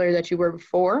same player that you were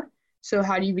before. So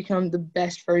how do you become the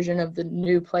best version of the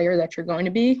new player that you're going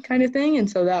to be, kind of thing? And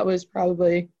so that was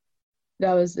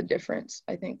the difference,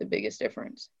 I think, the biggest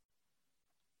difference.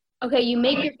 Okay, you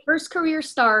make your first career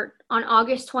start on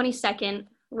August 22nd,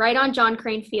 right on John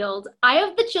Crane Field. I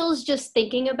have the chills just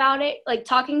thinking about it, like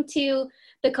talking to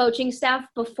the coaching staff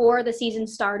before the season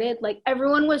started. Like,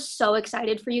 everyone was so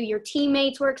excited for you. Your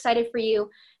teammates were excited for you.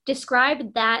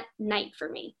 Describe that night for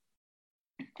me.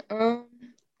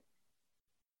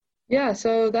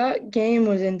 So that game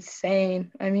was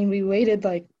insane. I mean, we waited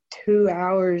like 2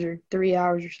 hours or 3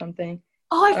 hours or something.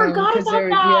 Oh, I forgot about that.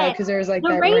 Yeah, because there was like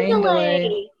that rain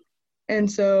delay. And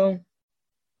so,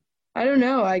 I don't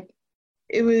know,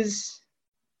 it was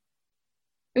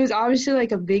obviously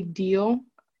like a big deal,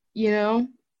 in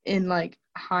like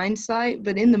hindsight.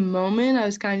 But in the moment, I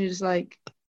was kind of just like,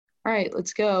 all right,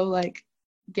 let's go. Like,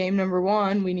 game number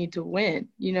 1, we need to win.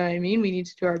 You know what I mean? We need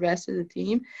to do our best as a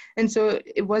team. And so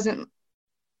it wasn't,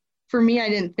 for me, I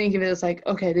didn't think of it as like,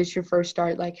 okay, this is your first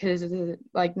start. Like,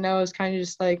 like, no, it's kind of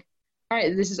just like, all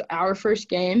right, this is our first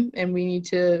game, and we need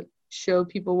to show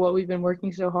people what we've been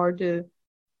working so hard to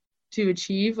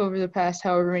achieve over the past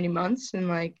however many months. And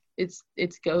like, it's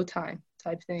go time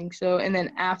type thing. So, and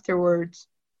then afterwards,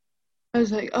 I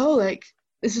was like, oh, like,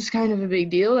 this is kind of a big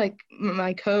deal. Like,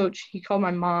 my coach, he called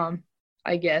my mom,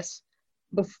 I guess,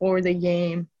 before the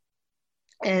game,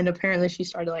 and apparently she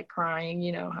started like crying,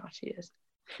 you know how she is.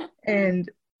 and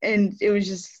it was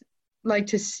just like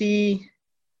to see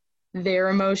their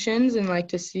emotions and like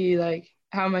to see like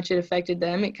how much it affected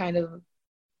them. It kind of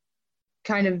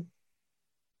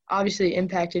obviously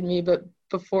impacted me, but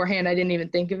beforehand I didn't even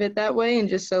think of it that way. And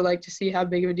just so like to see how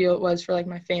big of a deal it was for like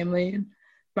my family and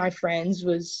my friends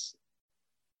was,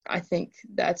 I think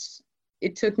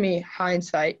it took me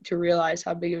hindsight to realize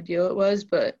how big of a deal it was.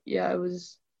 But yeah, it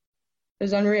was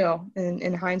unreal. And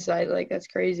in hindsight, like, that's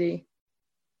crazy.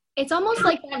 it's almost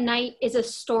like that night is a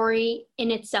story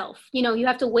in itself. You know, you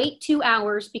have to wait 2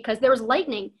 hours because there was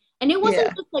lightning. And it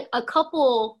wasn't just like a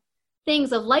couple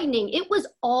things of lightning. It was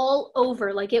all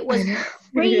over. Like it was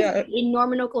crazy in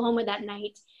Norman, Oklahoma that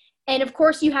night. And of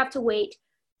course you have to wait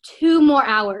 2 more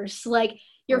hours. Like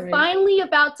you're finally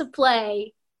about to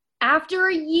play after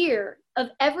a year of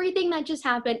everything that just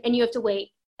happened, and you have to wait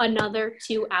another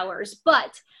 2 hours.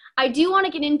 But I do want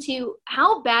to get into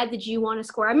how bad did you want to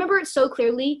score? I remember it so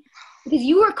clearly because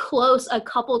you were close a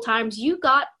couple times. You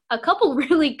got a couple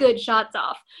really good shots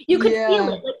off. You could feel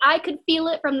it. Like I could feel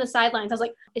it from the sidelines. I was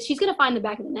like, she's going to find the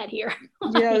back of the net here.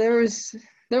 Yeah, there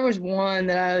was one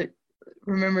that I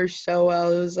remember so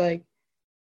well. It was like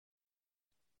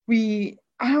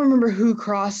I don't remember who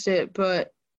crossed it,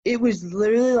 but it was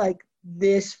literally like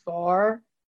this far,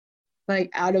 like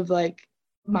out of like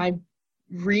my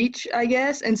reach, I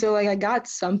guess. And so like I got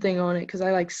something on it because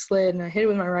I like slid and I hit it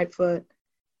with my right foot,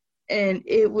 and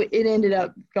it ended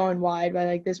up going wide by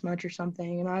like this much or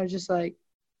something. And I was just like,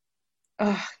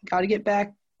 got to get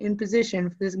back in position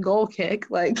for this goal kick.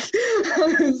 Like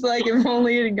I was like, if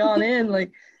only it had gone in.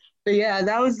 Like, but yeah,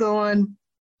 that was the one.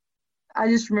 I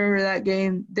just remember that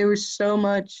game. There was so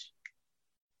much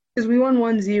because we won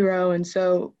 1-0, and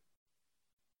so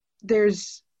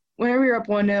whenever you're up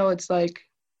 1-0, it's like,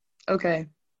 okay,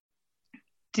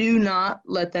 do not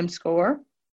let them score.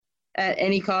 At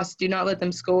any cost, do not let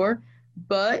them score,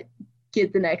 but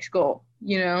get the next goal,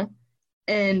 you know?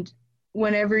 And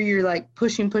whenever you're like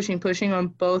pushing on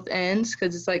both ends,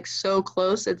 because it's like so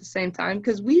close at the same time,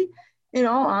 because we, in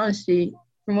all honesty,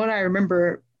 from what I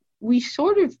remember, we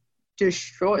sort of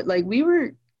destroyed, like we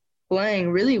were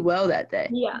playing really well that day.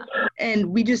 Yeah. And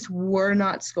we just were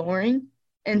not scoring.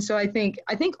 And so I think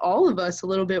all of us a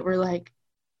little bit were like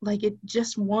it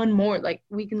just one more, like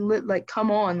we can like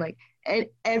come on, like, and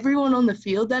everyone on the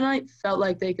field that night felt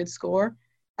like they could score,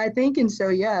 I think. And so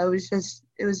yeah, it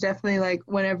was definitely like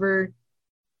whenever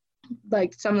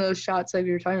like some of those shots like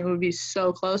we were talking about would be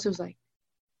so close, it was like,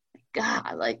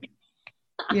 God, like,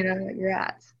 you know, you're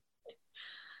at.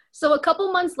 So a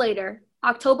couple months later,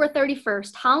 October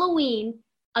 31st, Halloween,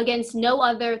 against no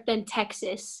other than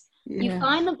Texas. Yeah. You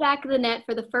find the back of the net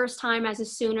for the first time as a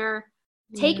Sooner.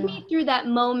 Take me through that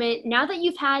moment. Now that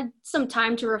you've had some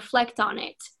time to reflect on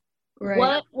it,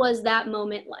 what was that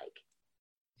moment like?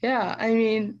 Yeah, I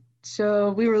mean,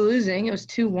 so we were losing. It was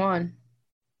 2-1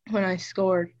 when I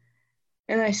scored.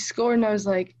 And I scored and I was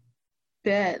like,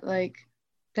 bet, like,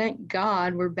 thank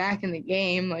God we're back in the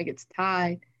game. Like, it's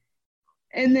tied.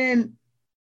 And then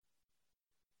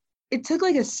it took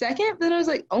like a second, but then I was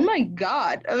like, oh my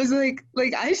God. I was like,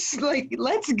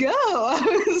 let's go.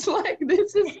 I was like,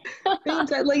 this is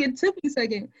fantastic. Like, it took a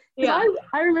second. Yeah.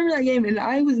 I remember that game, and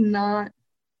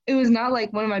it was not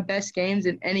like one of my best games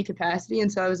in any capacity.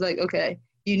 And so I was like, okay,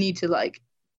 you need to like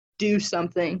do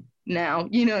something now.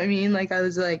 You know what I mean? Like, I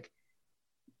was like,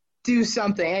 do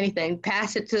something, anything,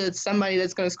 pass it to somebody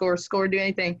that's going to score, do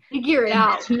anything. Figure it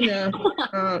out. Tina,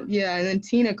 and then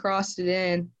Tina crossed it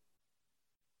in,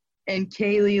 and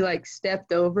Kaylee like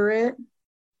stepped over it,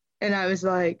 and I was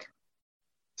like,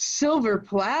 silver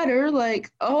platter,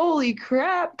 like, holy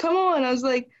crap, come on. I was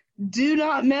like, do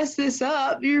not mess this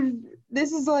up.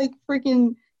 This is like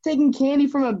freaking taking candy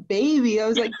from a baby. I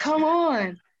was like, come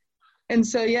on. And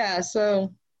so, yeah,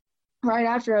 so right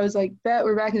after I was like, bet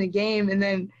we're back in the game. And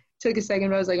then took a second,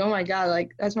 but I was like, oh my God,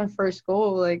 like that's my first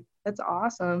goal. Like, that's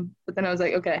awesome. But then I was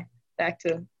like, okay, back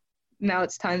to now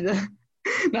it's time to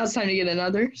get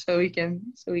another so we can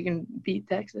beat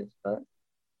Texas. But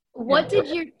what did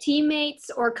your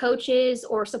teammates or coaches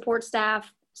or support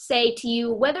staff say to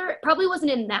you, whether it probably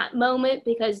wasn't in that moment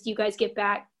because you guys get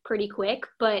back pretty quick,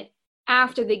 but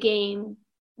after the game,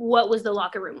 what was the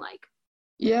locker room like?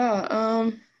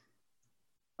 Yeah,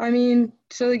 I mean,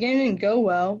 so the game didn't go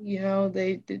well. You know,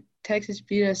 Texas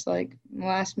beat us like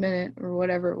last minute or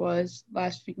whatever it was,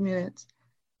 last few minutes.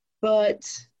 But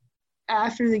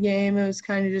after the game, it was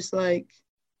kind of just like,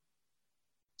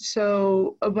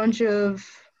 so a bunch of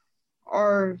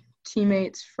our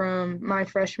teammates from my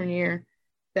freshman year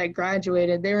that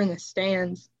graduated, they were in the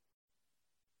stands.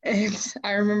 And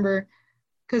I remember,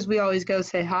 because we always go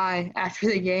say hi after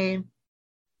the game,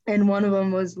 and one of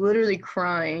them was literally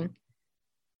crying.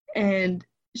 And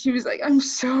she was like, I'm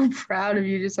so proud of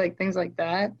you, just like things like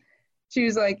that. She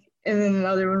was like, and then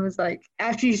another one was like,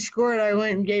 after you scored, I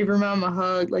went and gave her mom a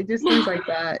hug, like just things like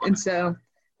that. And so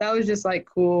that was just like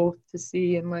cool to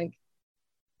see and like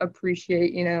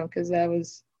appreciate, you know, because that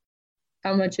was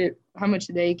how much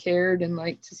they cared, and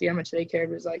like to see how much they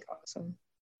cared was like awesome.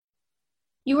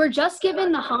 You were just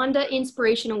given the Honda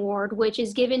Inspiration Award, which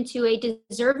is given to a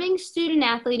deserving student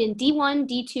athlete in D1,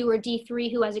 D2, or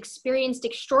D3 who has experienced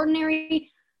extraordinary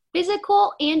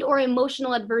physical and or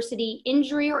emotional adversity,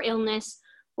 injury, or illness,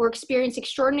 or experienced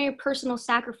extraordinary personal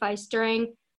sacrifice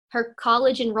during her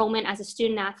college enrollment as a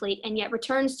student athlete, and yet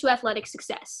returns to athletic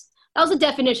success. That was a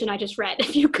definition I just read,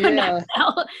 if you could not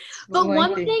tell. But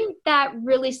one thing that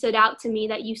really stood out to me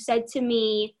that you said to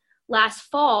me last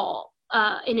fall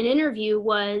in an interview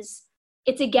was,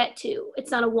 it's a get to,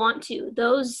 it's not a want to.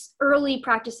 Those early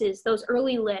practices, those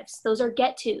early lifts, those are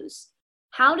get tos.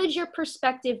 How did your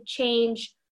perspective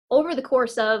change over the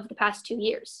course of the past 2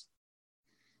 years?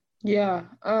 Yeah.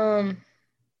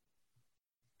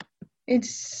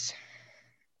 It's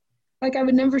like, I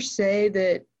would never say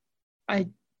that I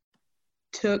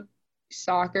took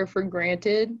soccer for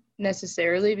granted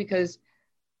necessarily, because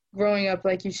growing up,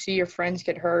 like, you see your friends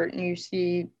get hurt and you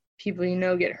see people you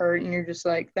know get hurt, and you're just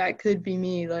like, that could be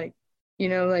me. Like, you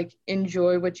know, like,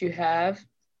 enjoy what you have.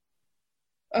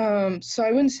 So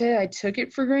I wouldn't say I took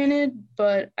it for granted,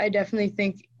 but I definitely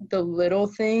think the little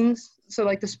things, so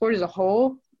like the sport as a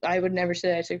whole, I would never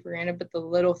say I took for granted, but the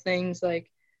little things, like,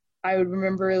 I would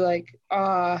remember, like,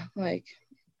 like,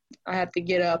 I have to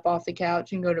get up off the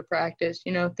couch and go to practice,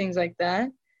 you know, things like that.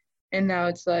 And now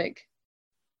it's like,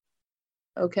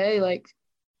 okay, like,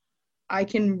 I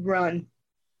can run,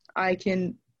 I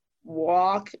can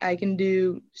walk, I can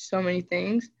do so many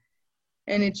things.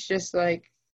 And it's just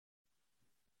like,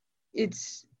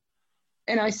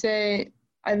 and I say,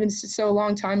 I've been so a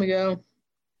long time ago,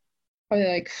 probably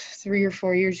like 3 or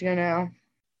 4 years ago now,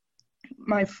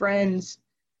 my friends,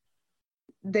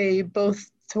 they both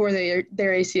tore their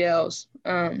ACLs,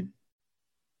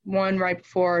 one right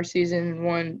before our season and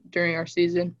one during our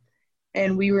season.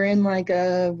 And we were in like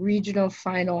a regional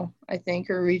final, I think,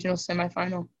 or a regional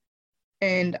semifinal.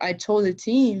 And I told the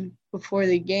team before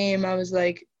the game, I was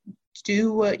like,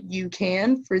 do what you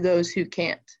can for those who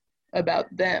can't, about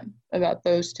them, about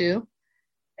those two.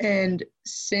 And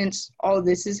since all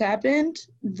this has happened,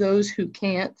 those who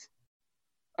can't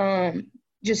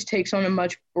just takes on a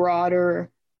much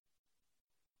broader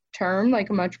term,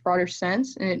 like a much broader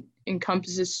sense, and it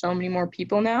encompasses so many more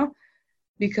people now.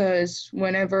 Because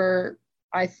whenever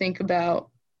I think about,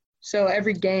 so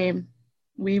every game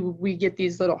we get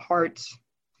these little hearts,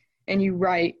 and you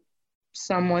write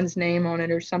someone's name on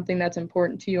it or something that's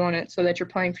important to you on it, so that you're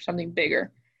playing for something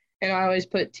bigger. And I always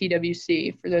put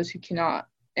TWC for those who cannot.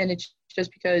 And it's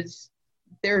just because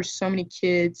there are so many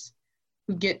kids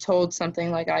who get told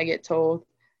something like I get told,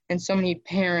 and so many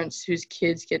parents whose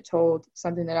kids get told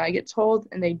something that I get told,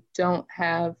 and they don't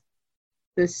have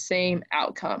the same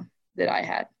outcome that I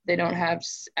had. They don't have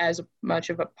as much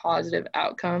of a positive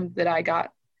outcome that I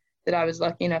got, that I was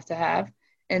lucky enough to have.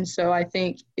 And so I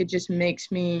think it just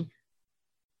makes me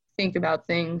think about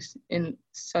things in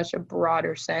such a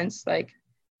broader sense. Like,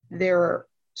 there are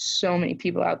so many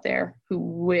people out there who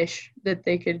wish that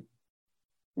they could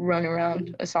run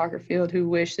around a soccer field, who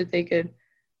wish that they could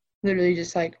literally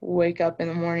just like wake up in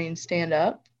the morning and stand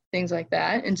up, things like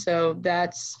that. And so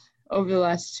that's, over the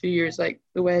last 2 years, like,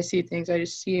 the way I see things, I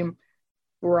just see them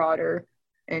broader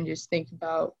and just think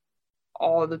about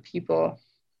all the people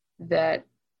that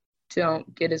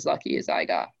don't get as lucky as I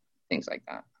got, things like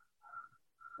that.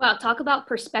 Wow, talk about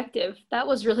perspective. That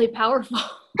was really powerful.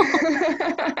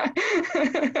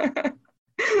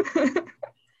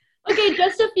 Okay,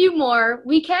 just a few more.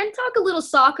 We can talk a little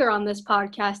soccer on this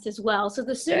podcast as well. So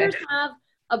the Sooners have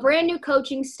a brand new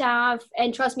coaching staff,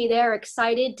 and trust me, they're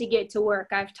excited to get to work.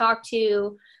 I've talked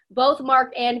to both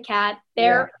Mark and Kat.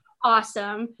 They're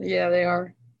awesome. Yeah, they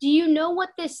are. Do you know what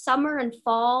this summer and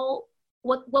fall,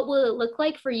 what will it look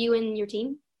like for you and your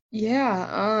team?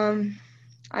 Yeah,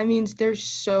 I mean, there's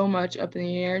so much up in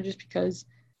the air just because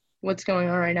what's going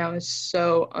on right now is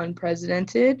so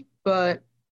unprecedented. But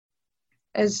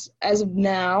as of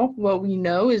now, what we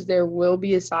know is there will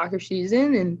be a soccer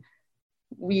season, and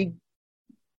we,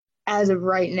 as of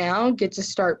right now, get to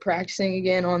start practicing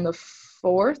again on the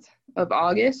 4th of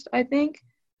August, I think,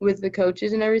 with the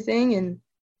coaches and everything. And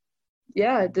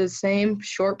yeah, the same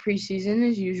short preseason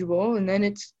as usual. And then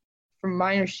it's, from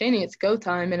my understanding, it's go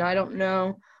time. And I don't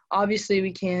know. Obviously,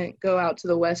 we can't go out to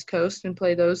the West Coast and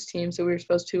play those teams that we were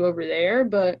supposed to over there.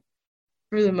 But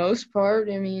for the most part,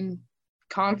 I mean,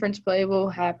 conference play will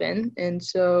happen. And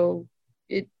so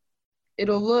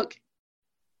it'll look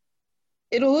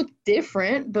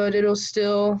different, but it'll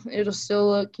still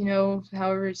look, you know,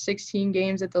 however 16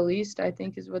 games at the least, I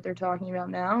think, is what they're talking about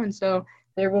now. And so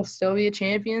there will still be a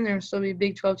champion. There will still be a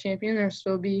Big 12 champion. There will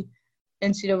still be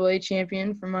NCAA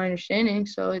champion, from my understanding.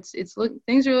 So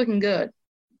things are looking good.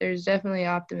 there's definitely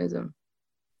optimism.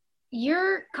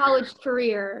 Your college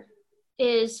career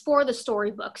is for the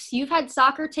storybooks. You've had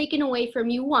soccer taken away from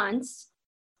you once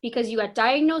because you got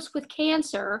diagnosed with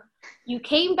cancer. You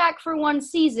came back for one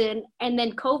season, and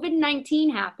then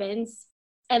COVID-19 happens,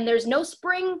 and there's no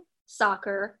spring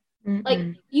soccer. Mm-mm. Like,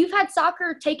 you've had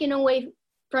soccer taken away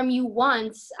from you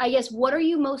once. I guess, what are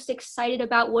you most excited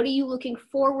about? What are you looking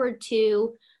forward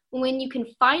to when you can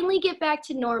finally get back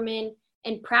to Norman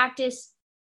and practice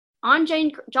on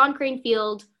John Crane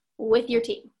Field with your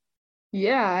team?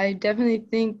 Yeah, I definitely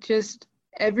think just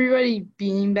everybody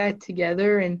being back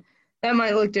together, and that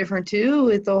might look different too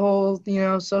with the whole,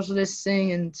 social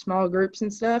distancing and small groups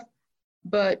and stuff,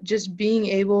 but just being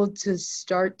able to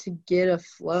start to get a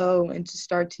flow and to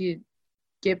start to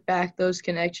get back those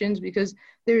connections, because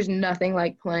there's nothing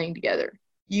like playing together.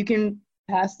 You can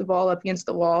pass the ball up against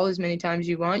the wall as many times as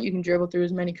you want. You can dribble through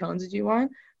as many cones as you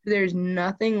want. But there's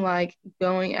nothing like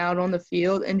going out on the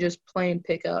field and just playing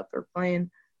pickup or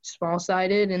playing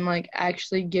small-sided and,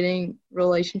 actually getting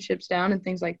relationships down and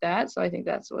things like that. So I think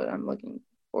that's what I'm looking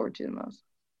forward to the most.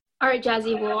 All right,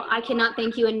 Jazzy. Well, I cannot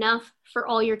thank you enough for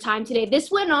all your time today. This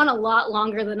went on a lot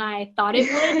longer than I thought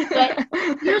it would, but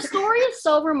your story is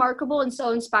so remarkable and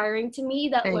so inspiring to me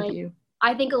that, Thank you.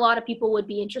 I think a lot of people would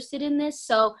be interested in this.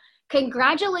 So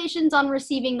congratulations on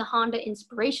receiving the Honda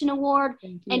Inspiration Award.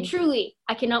 Thank you. And truly,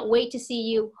 I cannot wait to see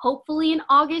you hopefully in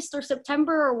August or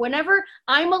September or whenever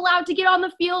I'm allowed to get on the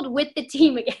field with the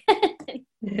team again.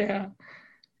 Yeah.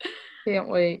 Can't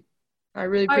wait. I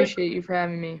really appreciate you for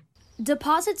having me.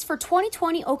 Deposits for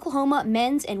 2020 Oklahoma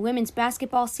men's and women's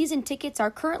basketball season tickets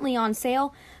are currently on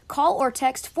sale. Call or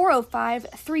text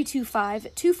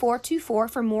 405-325-2424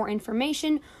 for more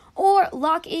information, or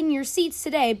lock in your seats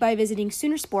today by visiting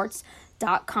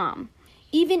Soonersports.com.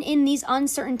 Even in these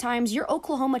uncertain times, your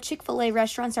Oklahoma Chick-fil-A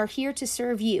restaurants are here to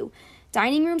serve you.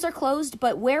 Dining rooms are closed,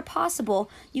 but where possible,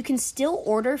 you can still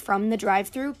order from the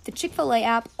drive-thru, the Chick-fil-A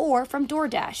app, or from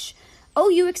DoorDash.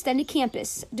 OU Extended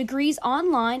Campus. Degrees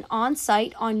online,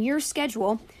 on-site, on your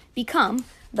schedule. Become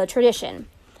the tradition.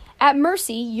 At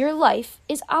Mercy, your life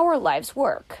is our life's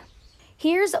work.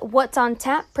 Here's What's on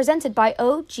Tap, presented by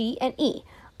OG&E.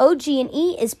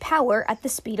 OG&E is power at the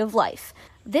speed of life.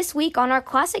 This week on our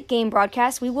Classic Game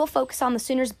broadcast, we will focus on the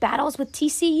Sooners' battles with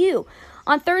TCU.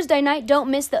 On Thursday night,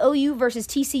 don't miss the OU versus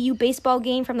TCU baseball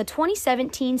game from the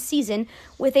 2017 season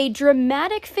with a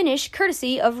dramatic finish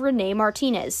courtesy of Renee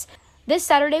Martinez. This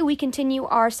Saturday, we continue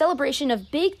our celebration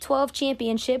of Big 12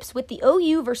 championships with the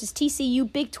OU versus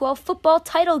TCU Big 12 football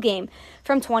title game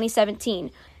from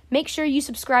 2017. Make sure you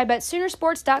subscribe at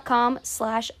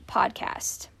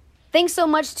Soonersports.com/podcast. Thanks so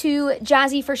much to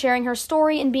Jazzy for sharing her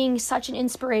story and being such an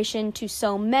inspiration to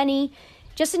so many.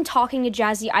 Just in talking to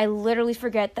Jazzy, I literally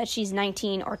forget that she's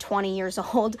 19 or 20 years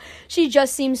old. She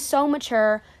just seems so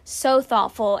mature, so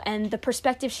thoughtful, and the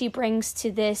perspective she brings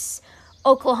to this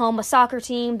Oklahoma soccer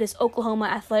team, this Oklahoma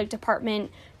athletic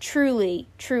department, truly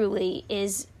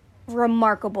is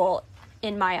remarkable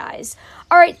in my eyes.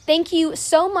 All right, thank you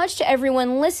so much to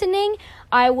everyone listening.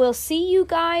 I will see you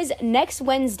guys next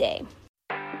Wednesday.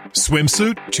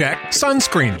 Swimsuit? Check.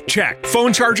 Sunscreen? Check.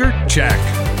 Phone charger? Check.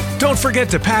 Don't forget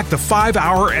to pack the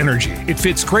 5-Hour Energy. It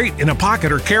fits great in a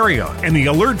pocket or carry-on, and the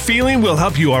alert feeling will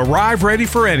help you arrive ready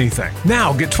for anything.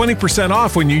 Now get 20%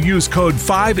 off when you use code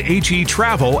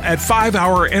 5HETRAVEL at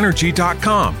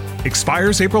 5hourenergy.com.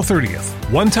 Expires April 30th.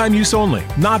 One-time use only.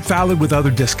 Not valid with other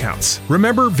discounts.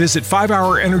 Remember, visit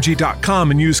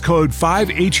 5hourenergy.com and use code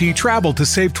 5HETRAVEL to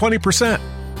save 20%.